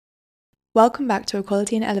Welcome back to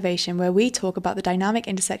Equality and Elevation, where we talk about the dynamic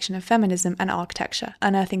intersection of feminism and architecture,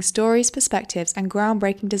 unearthing stories, perspectives, and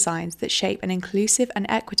groundbreaking designs that shape an inclusive and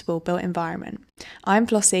equitable built environment. I'm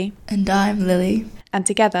Flossie. And I'm Lily. And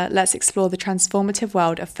together, let's explore the transformative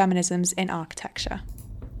world of feminisms in architecture.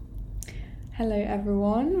 Hello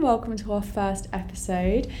everyone, welcome to our first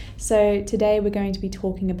episode. So today we're going to be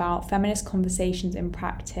talking about feminist conversations in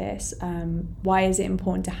practice. Why is it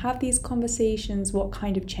important to have these conversations? What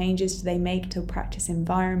kind of changes do they make to a practice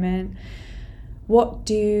environment? What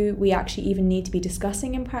do we actually even need to be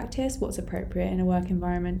discussing in practice? What's appropriate in a work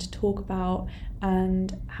environment to talk about?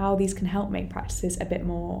 And how these can help make practices a bit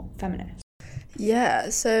more feminist. Yeah,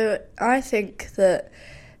 so I think that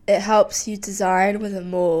it helps you design with a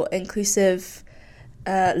more inclusive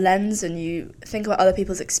lens, and you think about other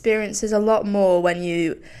people's experiences a lot more when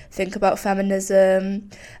you think about feminism.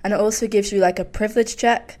 And it also gives you like a privilege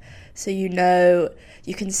check, so you know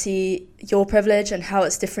you can see your privilege and how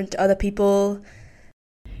it's different to other people.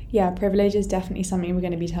 Yeah, privilege is definitely something we're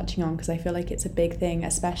going to be touching on because I feel like it's a big thing,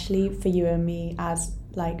 especially for you and me as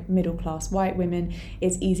like middle class white women.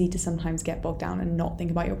 It's easy to sometimes get bogged down and not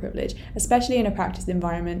think about your privilege, especially in a practice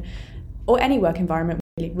environment or any work environment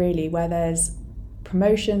really where there's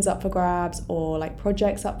promotions up for grabs or like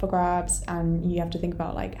projects up for grabs, and you have to think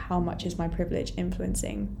about like how much is my privilege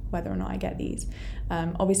influencing whether or not I get these.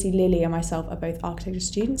 Obviously Lily and myself are both architecture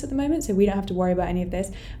students at the moment, so we don't have to worry about any of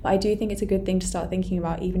this, but I do think it's a good thing to start thinking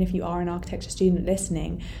about, even if you are an architecture student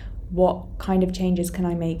listening, what kind of changes can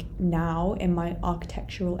I make now in my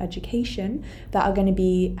architectural education that are going to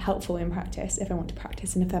be helpful in practice if I want to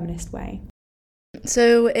practice in a feminist way.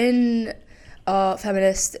 So in our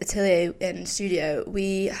feminist atelier in studio,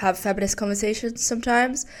 we have feminist conversations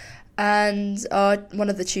sometimes, and one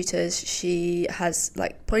of the tutors, she has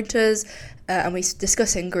like pointers, and we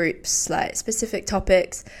discuss in groups like specific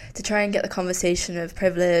topics to try and get the conversation of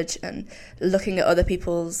privilege and looking at other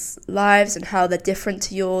people's lives and how they're different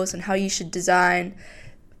to yours and how you should design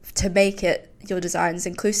to make your designs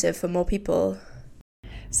inclusive for more people.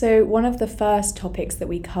 So one of the first topics that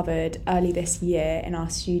we covered early this year in our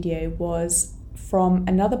studio was from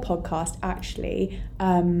another podcast actually,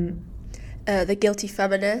 The Guilty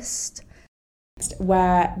Feminist,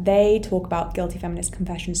 where they talk about guilty feminist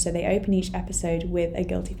confessions. So they open each episode with a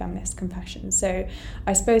guilty feminist confession. So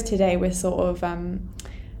I suppose today we're sort of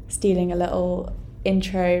stealing a little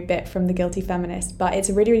intro bit from the Guilty Feminist, but it's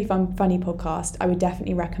a really funny podcast. I would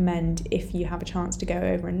definitely recommend if you have a chance to go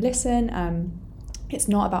over and listen. It's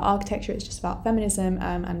not about architecture, it's just about feminism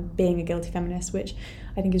and being a guilty feminist, which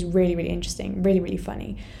I think is really interesting, really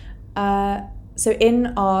funny. So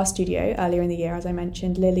in our studio earlier in the year, as I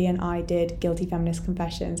mentioned, Lily and I did guilty feminist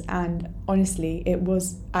confessions, and honestly, it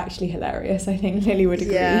was actually hilarious. I think Lily would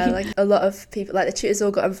agree. Yeah, like a lot of people, like the tutors all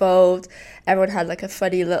got involved. Everyone had like a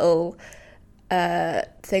funny little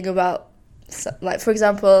thing about, like for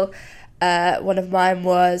example, one of mine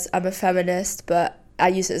was, I'm a feminist, but I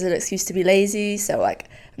use it as an excuse to be lazy, so like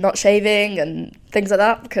not shaving and things like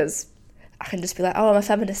that, because I can just be like, oh, I'm a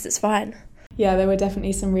feminist, it's fine. Yeah, there were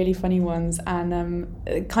definitely some really funny ones,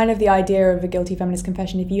 and kind of the idea of a guilty feminist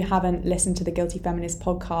confession, if you haven't listened to the Guilty Feminist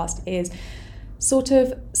podcast, is sort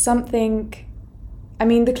of something, I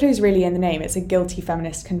mean, the clue's really in the name, it's a guilty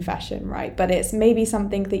feminist confession, right? But it's maybe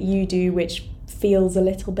something that you do which feels a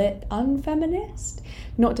little bit unfeminist.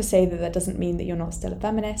 Not to say that doesn't mean that you're not still a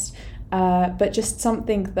feminist, but just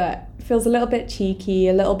something that feels a little bit cheeky,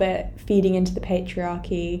 a little bit feeding into the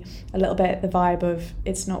patriarchy, a little bit the vibe of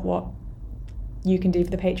it's not what you can do for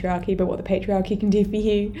the patriarchy, but what the patriarchy can do for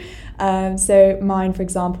you. So mine, for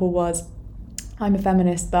example, was, I'm a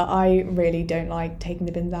feminist, but I really don't like taking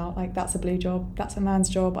the bins out. Like, that's a blue job, that's a man's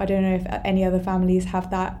job. I don't know if any other families have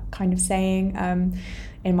that kind of saying.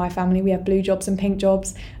 In my family, we have blue jobs and pink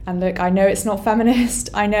jobs. And look, I know it's not feminist,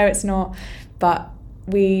 I know it's not, but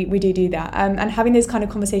we do that. And having those kind of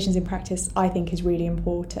conversations in practice, I think, is really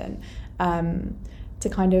important. To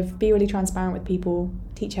kind of be really transparent with people,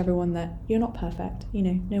 teach everyone that you're not perfect, you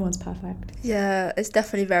know, no one's perfect. Yeah, it's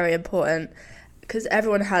definitely very important, because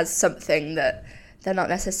everyone has something that they're not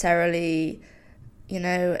necessarily, you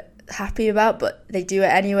know, happy about, but they do it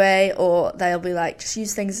anyway, or they'll be like, just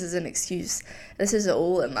use things as an excuse. This is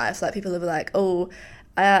all in life, like people will be like, oh,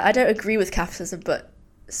 I don't agree with capitalism, but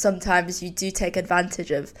sometimes you do take advantage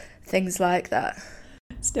of things like that.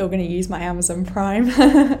 Still going to use my Amazon Prime.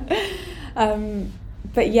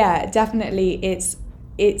 But yeah, definitely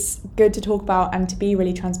it's good to talk about and to be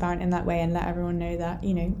really transparent in that way and let everyone know that,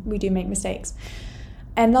 you know, we do make mistakes.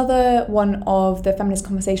 Another one of the feminist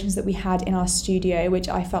conversations that we had in our studio, which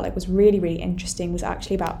I felt like was really, really interesting, was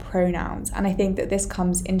actually about pronouns. And I think that this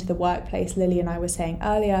comes into the workplace, Lily and I were saying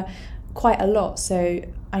earlier, quite a lot. So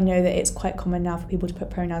I know that it's quite common now for people to put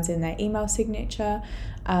pronouns in their email signature.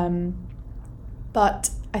 But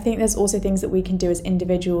I think there's also things that we can do as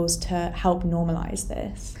individuals to help normalise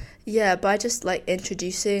this. Yeah, by just like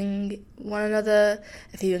introducing one another,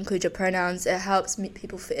 if you include your pronouns, it helps meet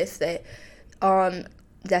people if they aren't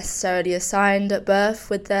necessarily assigned at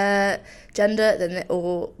birth with their gender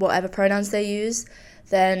or whatever pronouns they use,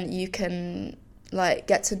 then you can like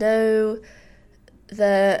get to know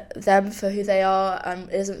them for who they are, and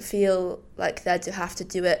it doesn't feel like they have to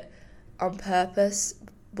do it on purpose,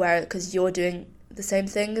 because you're doing the same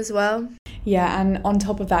thing as well. Yeah, and on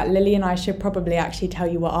top of that, Lily and I should probably actually tell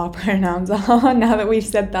you what our pronouns are now that we've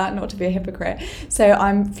said that, not to be a hypocrite. So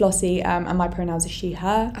I'm Flossie, and my pronouns are she,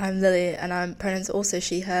 her. I'm Lily, and my pronouns are also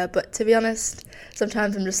she, her. But to be honest,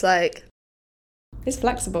 sometimes I'm just like... It's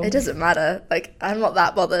flexible. It doesn't matter. Like, I'm not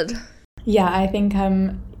that bothered. Yeah, I think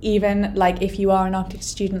even like if you are an architecture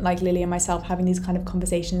student like Lily and myself, having these kind of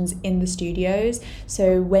conversations in the studios.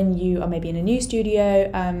 So when you are maybe in a new studio,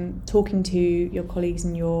 talking to your colleagues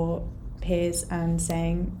and your peers and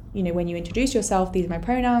saying, you know, when you introduce yourself, these are my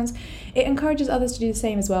pronouns, it encourages others to do the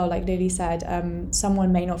same as well. Like Lily said,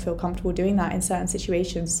 someone may not feel comfortable doing that in certain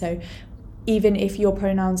situations. So even if your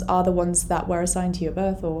pronouns are the ones that were assigned to you at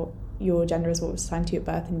birth, or your gender is what was assigned to you at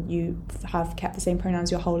birth, and you have kept the same pronouns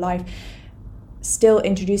your whole life, still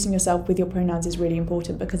introducing yourself with your pronouns is really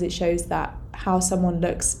important, because it shows that how someone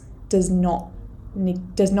looks does not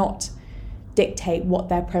dictate what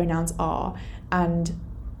their pronouns are. And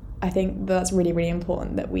I think that's really, really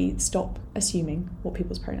important that we stop assuming what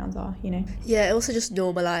people's pronouns are, you know? Yeah, it also just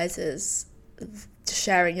normalises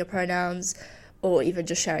sharing your pronouns, or even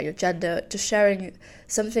just sharing your gender, just sharing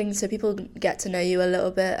something so people get to know you a little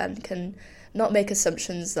bit and can not make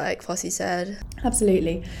assumptions, like Flossie said.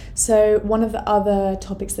 Absolutely. So one of the other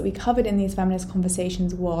topics that we covered in these feminist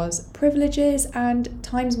conversations was privileges and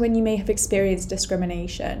times when you may have experienced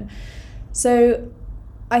discrimination. So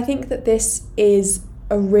I think that this is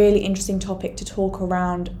a really interesting topic to talk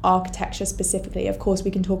around architecture specifically. Of course,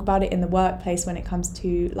 we can talk about it in the workplace when it comes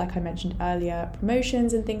to, like I mentioned earlier,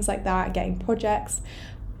 promotions and things like that, getting projects.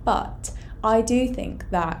 But I do think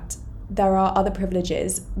that there are other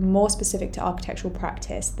privileges more specific to architectural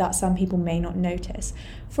practice that some people may not notice.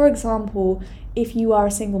 For example, if you are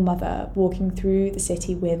a single mother walking through the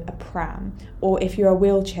city with a pram, or if you're a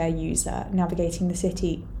wheelchair user navigating the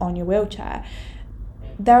city on your wheelchair,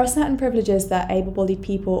 there are certain privileges that able-bodied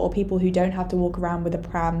people or people who don't have to walk around with a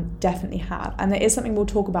pram definitely have. And there is something we'll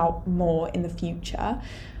talk about more in the future.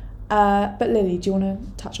 But Lily, do you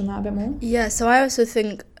want to touch on that a bit more? Yeah, so I also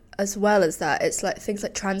think, as well as that, it's like things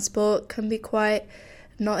like transport can be quite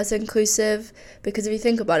not as inclusive, because if you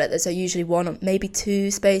think about it, there's usually one or maybe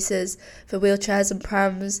two spaces for wheelchairs and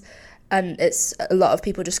prams, and it's a lot of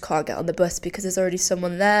people just can't get on the bus because there's already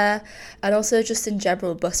someone there. And also just in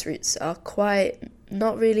general, bus routes are quite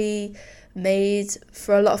not really made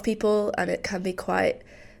for a lot of people, and it can be quite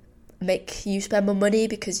make you spend more money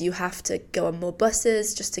because you have to go on more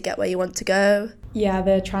buses just to get where you want to go. Yeah,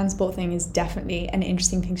 the transport thing is definitely an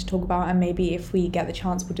interesting thing to talk about, and maybe if we get the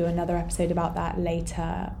chance we'll do another episode about that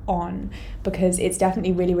later on, because it's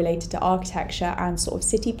definitely really related to architecture and sort of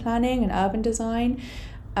city planning and urban design.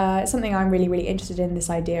 It's something I'm really, really interested in, this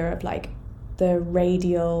idea of like the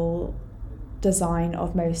radial design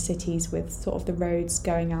of most cities, with sort of the roads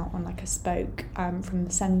going out on like a spoke from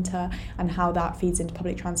the centre, and how that feeds into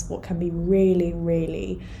public transport can be really,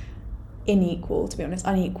 really unequal.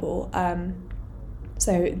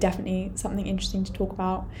 So definitely something interesting to talk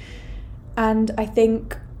about. And I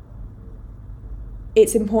think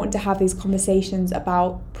it's important to have these conversations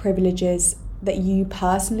about privileges that you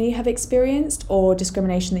personally have experienced, or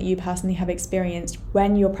discrimination that you personally have experienced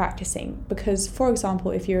when you're practicing. Because, for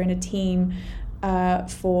example, if you're in a team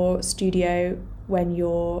for studio when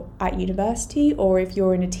you're at university, or if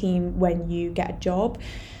you're in a team when you get a job,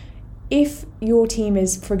 if your team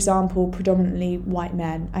is, for example, predominantly white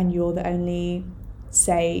men, and you're the only,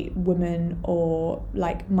 say, woman or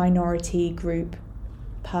like minority group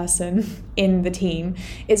person in the team,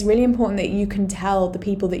 it's really important that you can tell the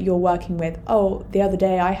people that you're working with, oh, the other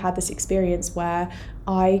day I had this experience where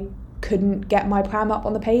I couldn't get my pram up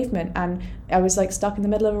on the pavement, and I was like stuck in the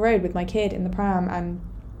middle of a road with my kid in the pram, and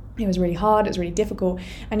it was really hard, it was really difficult.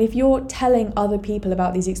 And if you're telling other people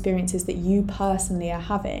about these experiences that you personally are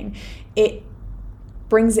having, it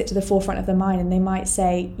brings it to the forefront of their mind, and they might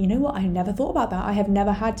say, you know what, I never thought about that. I have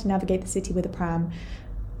never had to navigate the city with a pram.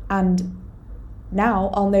 And now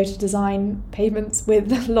I'll know to design pavements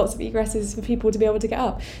with lots of egresses for people to be able to get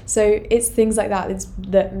up. So it's things like that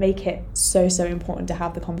that make it so important to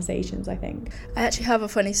have the conversations, I think. I actually have a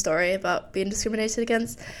funny story about being discriminated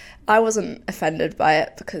against. I wasn't offended by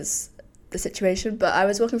it because the situation, but I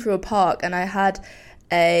was walking through a park and I had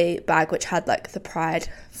a bag which had like the pride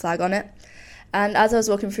flag on it. And as I was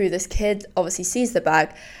walking through, this kid obviously sees the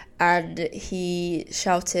bag and he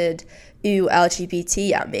shouted, "Ooh,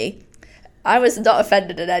 LGBT" at me. I was not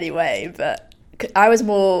offended in any way, but I was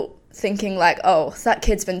more thinking like, oh, that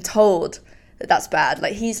kid's been told that that's bad.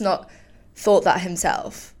 Like, he's not thought that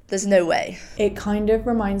himself. There's no way. It kind of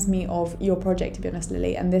reminds me of your project, to be honest,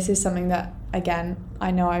 Lily. And this is something that, again, I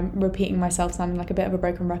know I'm repeating myself, sounding like a bit of a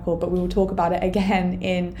broken record, but we will talk about it again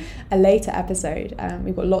in a later episode.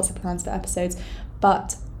 We've got lots of plans for episodes.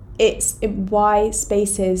 But it's why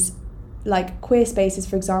spaces like queer spaces,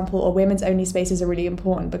 for example, or women's only spaces are really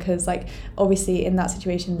important, because like obviously in that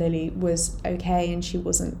situation Lily was okay and she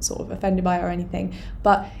wasn't sort of offended by it or anything,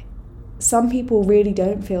 but some people really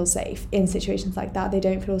don't feel safe in situations like that. They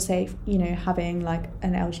don't feel safe, you know, having like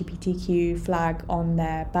an LGBTQ flag on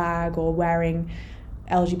their bag or wearing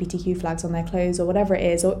LGBTQ flags on their clothes or whatever it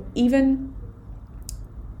is, or even,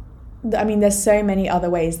 I mean, there's so many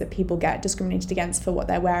other ways that people get discriminated against for what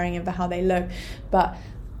they're wearing and for how they look. But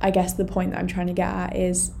I guess the point that I'm trying to get at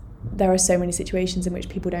is there are so many situations in which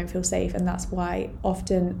people don't feel safe, and that's why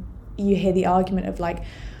often you hear the argument of like,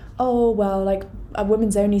 oh, well, like a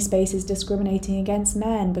women's only space is discriminating against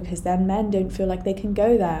men because then men don't feel like they can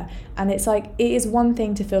go there. And it's like, it is one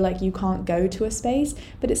thing to feel like you can't go to a space,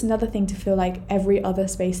 but it's another thing to feel like every other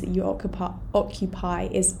space that you occupy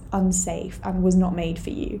is unsafe and was not made for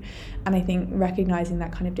you. And I think recognizing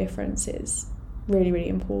that kind of difference is really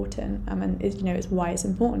important, and you know, it's why it's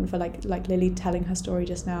important for like Lily telling her story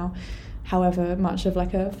just now, however much of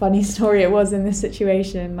like a funny story it was in this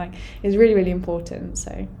situation, like is really important.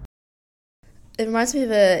 So it reminds me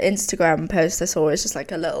of an Instagram post I saw. It's just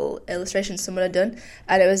like a little illustration someone had done,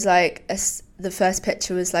 and it was like the first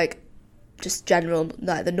picture was like just general,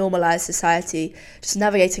 like the normalized society, just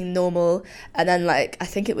navigating normal, and then like I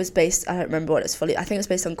think it was based, I don't remember what it's fully, I think it was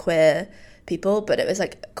based on queer people, but it was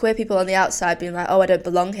like queer people on the outside being like, oh, I don't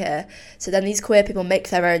belong here. So then these queer people make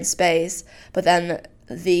their own space, but then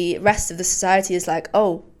the rest of the society is like,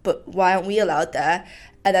 oh, but why aren't we allowed there?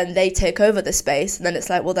 And then they take over the space, and then it's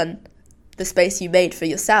like, well, then the space you made for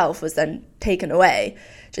yourself was then taken away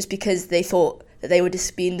just because they thought that they were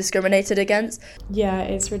just being discriminated against. Yeah,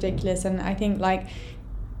 it's ridiculous. And I think like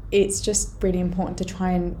it's just really important to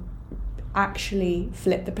try and actually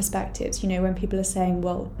flip the perspectives. You know, when people are saying,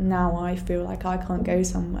 well, now I feel like I can't go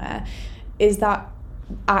somewhere, is that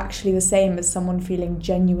actually the same as someone feeling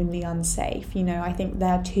genuinely unsafe? You know, I think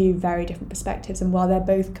they're two very different perspectives, and while they're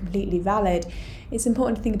both completely valid, it's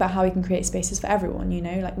important to think about how we can create spaces for everyone. You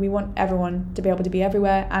know, like we want everyone to be able to be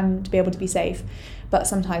everywhere and to be able to be safe, but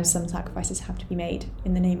sometimes some sacrifices have to be made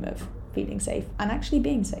in the name of feeling safe and actually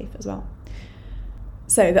being safe as well.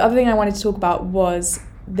 So the other thing I wanted to talk about was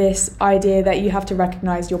this idea that you have to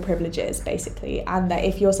recognise your privileges, basically, and that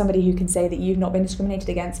if you're somebody who can say that you've not been discriminated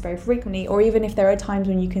against very frequently, or even if there are times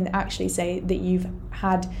when you can actually say that you've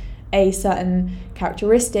had a certain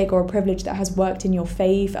characteristic or a privilege that has worked in your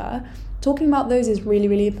favour, talking about those is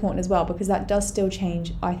really important as well, because that does still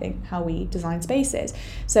change, I think, how we design spaces.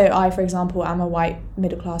 So I, for example, am a white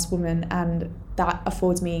middle-class woman, and that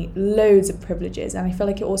affords me loads of privileges, and I feel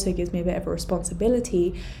like it also gives me a bit of a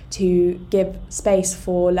responsibility to give space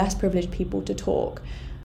for less privileged people to talk.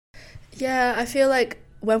 Yeah, I feel like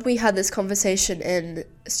when we had this conversation in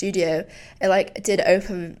studio, it like did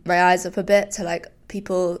open my eyes up a bit to like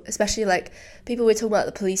people, especially like people we're talking about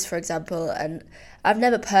the police, for example, and I've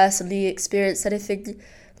never personally experienced anything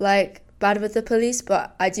like bad with the police,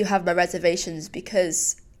 but I do have my reservations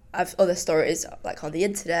because I've other stories like on the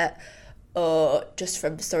internet or just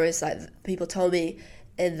from stories like people told me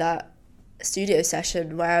in that studio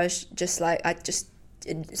session where I was just like,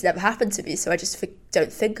 it's never happened to me, so I just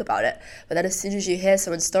don't think about it. But then as soon as you hear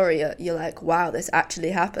someone's story, you're like, wow, this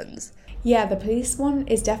actually happens. Yeah, the police one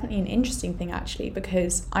is definitely an interesting thing, actually,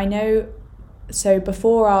 because I know, so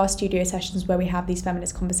before our studio sessions where we have these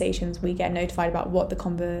feminist conversations, we get notified about what the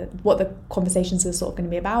conversations are sort of going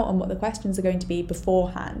to be about and what the questions are going to be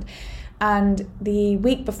beforehand. And the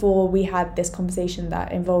week before we had this conversation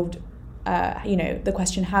that involved, the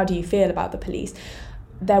question, how do you feel about the police?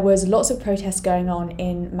 There was lots of protests going on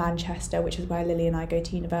in Manchester, which is where Lily and I go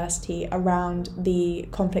to university, around the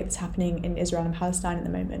conflict that's happening in Israel and Palestine at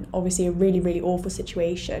the moment. Obviously a really awful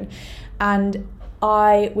situation. And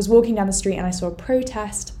I was walking down the street and I saw a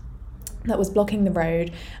protest, that was blocking the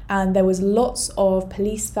road, and there was lots of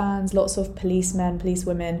police vans, lots of policemen,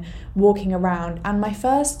 policewomen walking around, and my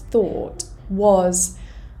first thought was,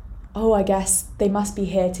 oh, I guess they must be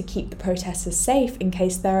here to keep the protesters safe in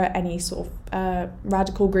case there are any sort of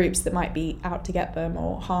radical groups that might be out to get them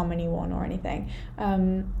or harm anyone or anything.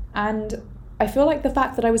 And I feel like the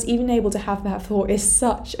fact that I was even able to have that thought is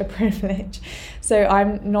such a privilege. So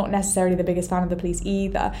I'm not necessarily the biggest fan of the police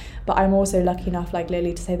either, but I'm also lucky enough, like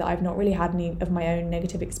Lily, to say that I've not really had any of my own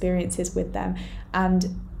negative experiences with them.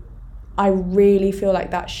 And I really feel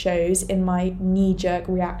like that there's in my knee-jerk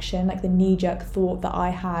reaction, like the knee-jerk thought that I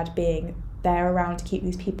had being they're around to keep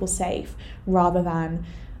these people safe rather than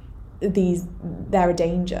they're a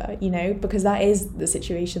danger, you know, because that is the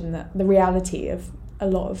situation, that the reality of a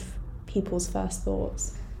lot of people's first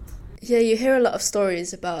thoughts. Yeah, you hear a lot of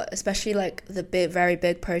stories about, especially like the very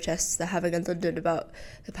big protests they're having in London about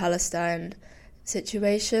the Palestine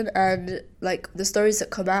situation, and like the stories that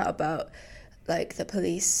come out about like the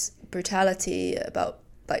police brutality, about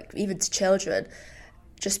like even to children,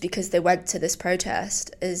 just because they went to this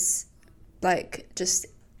protest, is like just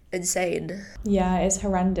insane. Yeah, it's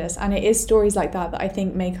horrendous, and it is stories like that I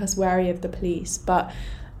think make us wary of the police. But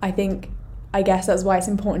I guess that's why it's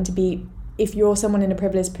important to be, if you're someone in a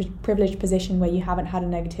privileged position where you haven't had a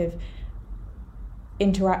negative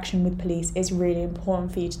interaction with police, it's really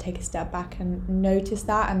important for you to take a step back and notice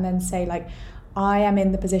that, and then say, like, I am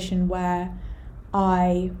in the position where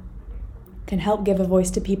I can help give a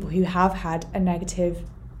voice to people who have had a negative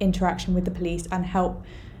interaction with the police, and help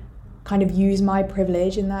kind of use my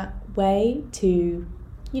privilege in that way to,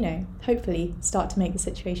 you know, hopefully start to make the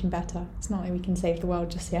situation better. It's not like we can save the world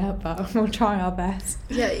just yet, but we'll try our best.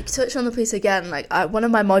 Yeah, you touch on the police again. Like, one of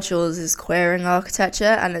my modules is queering architecture,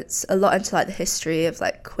 and it's a lot into like the history of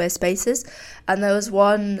like queer spaces. And there was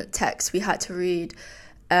one text we had to read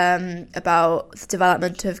about the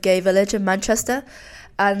development of Gay Village in Manchester,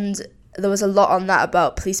 and there was a lot on that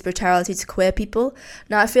about police brutality to queer people.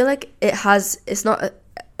 Now, I feel like it's not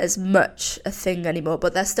as much a thing anymore,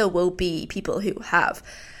 but there still will be people who have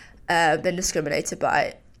been discriminated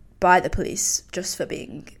by the police just for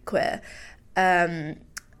being queer. And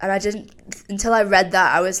I didn't, until I read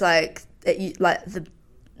that, I was like, the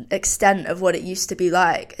extent of what it used to be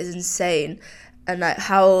like is insane, and like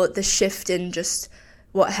how the shift in just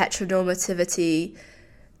what heteronormativity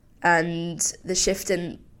and the shift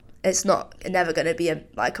in, it's never going to be a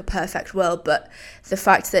perfect world, but the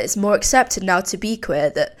fact that it's more accepted now to be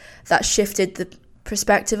queer, that shifted the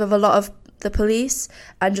perspective of a lot of the police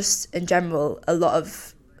and just in general a lot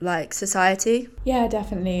of like society. Yeah,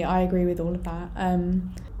 definitely, I agree with all of that.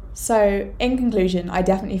 So in conclusion, I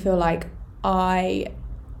definitely feel like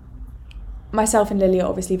myself and Lily are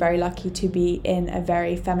obviously very lucky to be in a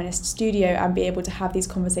very feminist studio and be able to have these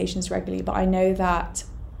conversations regularly, but I know that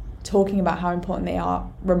talking about how important they are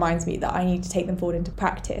reminds me that I need to take them forward into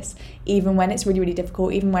practice, even when it's really, really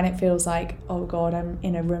difficult, even when it feels like, oh God, I'm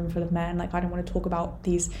in a room full of men, like I don't want to talk about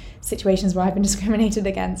these situations where I've been discriminated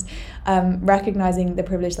against. Recognising the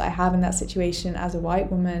privilege that I have in that situation as a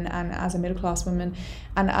white woman and as a middle class woman,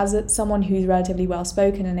 and as someone who's relatively well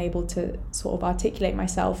spoken and able to sort of articulate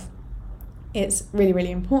myself, it's really,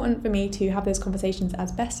 really important for me to have those conversations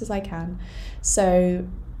as best as I can. So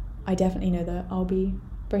I definitely know that I'll be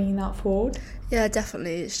bringing that forward. Yeah,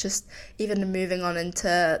 definitely. It's just even moving on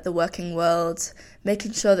into the working world,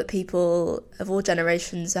 making sure that people of all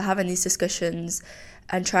generations are having these discussions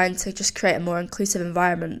and trying to just create a more inclusive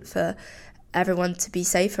environment for everyone to be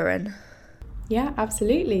safer in. Yeah,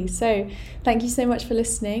 absolutely. So thank you so much for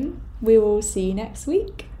listening. We will see you next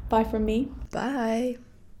week. Bye from me. Bye.